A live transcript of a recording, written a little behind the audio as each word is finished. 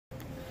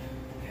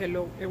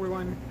Hello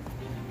everyone,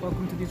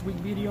 welcome to this week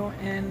video.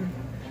 And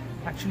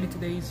actually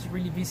today is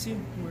really busy.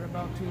 We're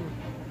about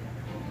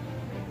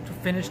to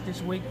finish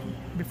this week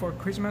before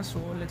Christmas, so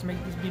let's make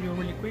this video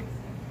really quick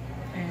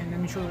and let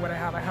me show you what I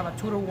have. I have a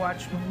Tudor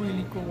watch,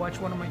 really cool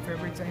watch, one of my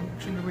favorites. I'm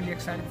actually really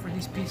excited for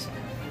this piece,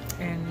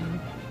 and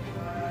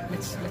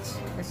let's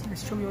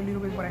show you a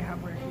little bit what I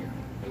have right here.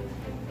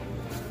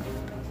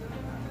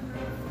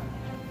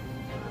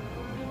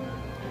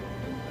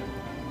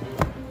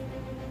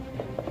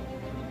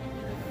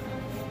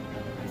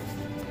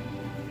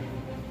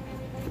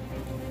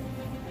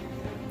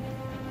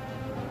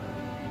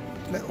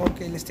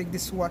 Okay, let's take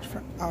this watch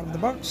out of the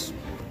box.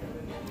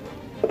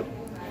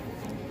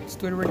 Let's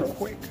do it really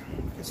quick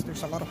because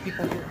there's a lot of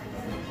people here.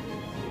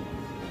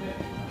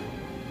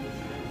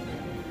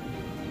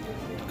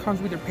 It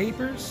comes with your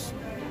papers,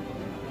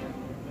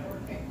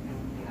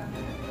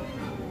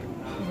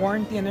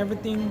 warranty and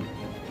everything.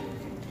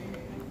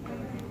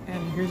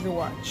 And here's the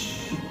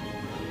watch.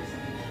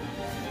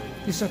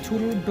 This is a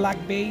Tudor Black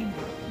Bay.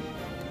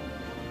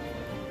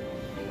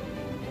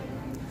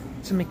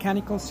 It's a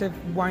mechanical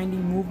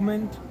self-winding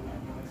movement.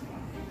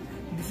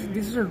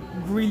 This is a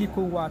really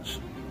cool watch.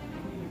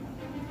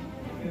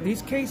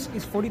 This case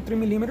is 43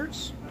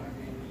 millimeters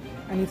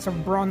and it's a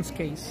bronze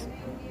case.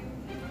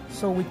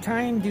 So with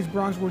time, this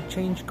bronze will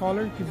change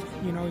color because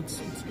you know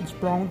it's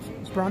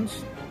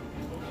bronze.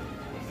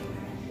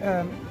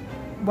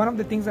 One of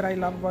the things that I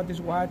love about this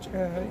watch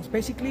is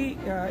basically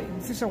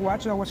this is a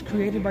watch that was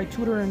created by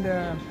Tudor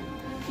and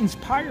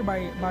inspired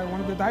by one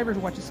of the divers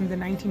watches in the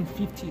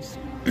 1950s.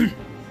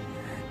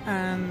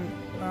 And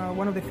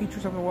one of the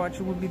features of the watch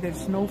would be the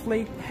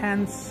snowflake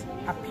hands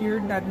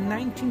appeared at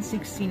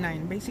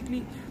 1969.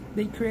 Basically,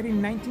 they created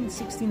in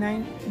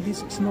 1969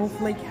 these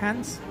snowflake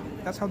hands.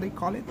 That's how they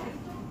call it,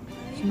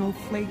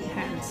 snowflake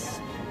hands.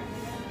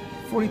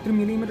 43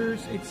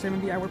 millimeters. It's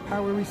 70-hour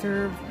power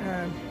reserve.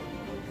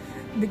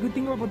 The good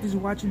thing about this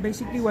watch is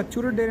basically what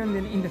Tudor did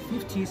in the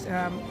 50s.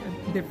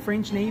 The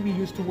French Navy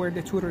used to wear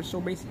the Tudor,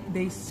 so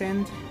basically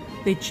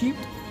they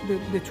chipped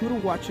the Tudor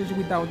watches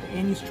without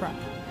any strap.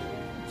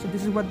 So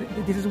this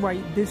is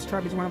why this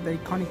strap is one of the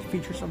iconic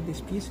features of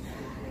this piece,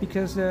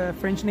 because the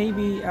French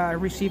Navy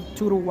received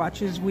Tudor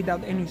watches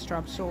without any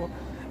strap. So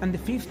in the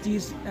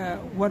 50s,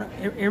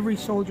 every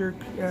soldier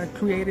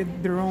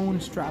created their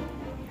own strap,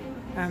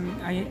 and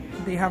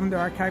they have in their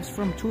archives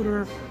from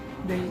Tudor.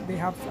 They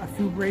have a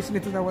few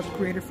bracelets that was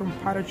created from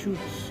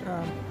parachutes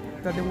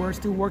that they were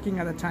still working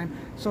at the time.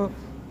 So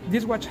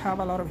this watch have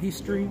a lot of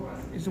history.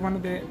 It's one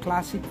of the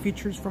classic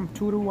features from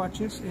Tudor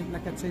watches.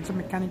 Like I said, it's a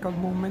mechanical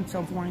movement,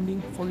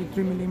 self-winding,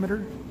 43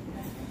 millimeter.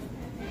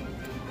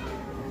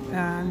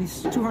 And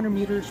it's 200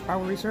 meters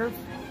power reserve.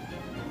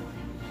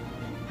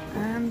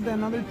 And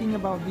another thing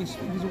about this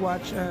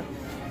watch,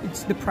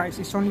 it's the price.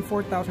 It's only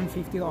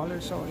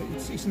 $4,050, so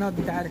it's not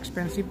that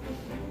expensive.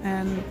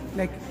 And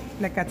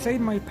like I said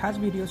in my past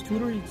videos,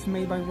 Tudor, it's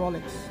made by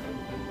Rolex.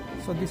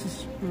 So this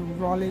is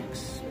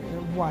Rolex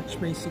watch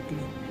basically.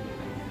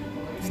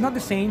 It's not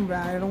the same, but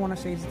I don't want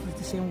to say it's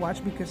the same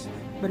watch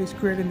but it's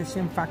created in the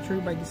same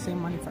factory by the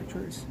same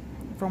manufacturers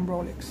from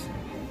Rolex.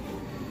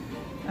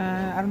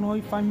 I don't know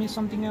if I missed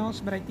something else,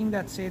 but I think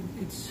that's it.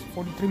 It's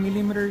 43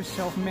 millimeters,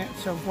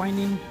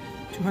 self-winding,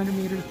 200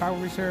 meters power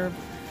reserve.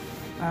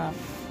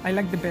 I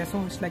like the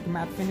bezel. It's like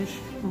matte finish,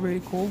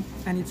 really cool,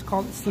 and it's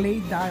called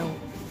Slade Dial.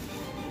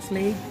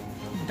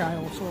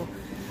 So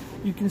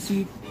you can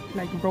see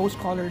like rose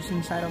colors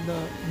inside of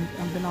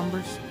the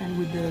numbers, and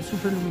with the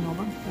super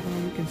luminova. I don't know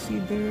if you can see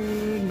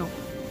there. No.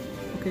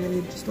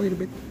 Okay, just a little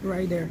bit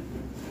right there.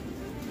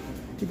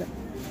 See that?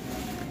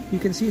 You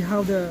can see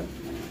how the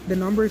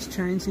numbers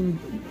shines in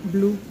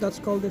blue. That's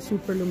called the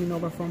super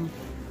luminova, from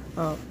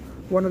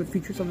one of the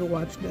features of the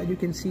watch that you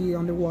can see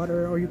on the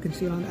water, or you can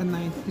see at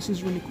night. This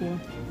is really cool.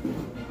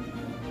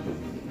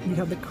 You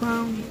have the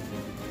crown,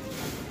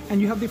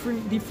 and you have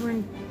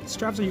different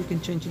straps that you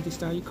can change in this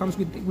style. It comes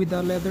with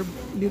a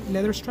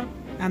leather strap,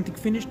 antique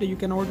finish, that you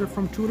can order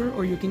from Tudor,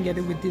 or you can get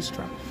it with this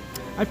strap.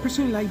 I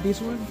personally like this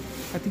one.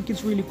 I think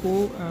it's really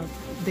cool.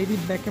 David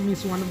Beckham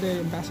is one of the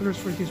ambassadors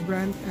for this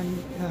brand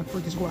and for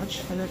this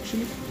watch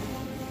actually.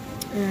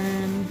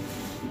 And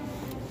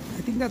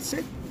I think that's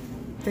it.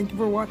 Thank you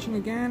for watching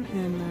again,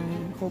 and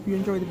I hope you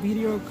enjoyed the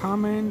video.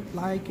 Comment,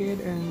 like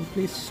it, and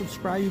please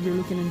subscribe if you're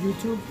looking on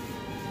YouTube.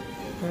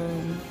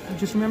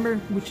 Just remember,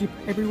 we ship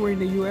everywhere in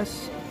the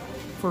US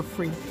for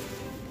free.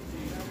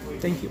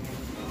 Thank you.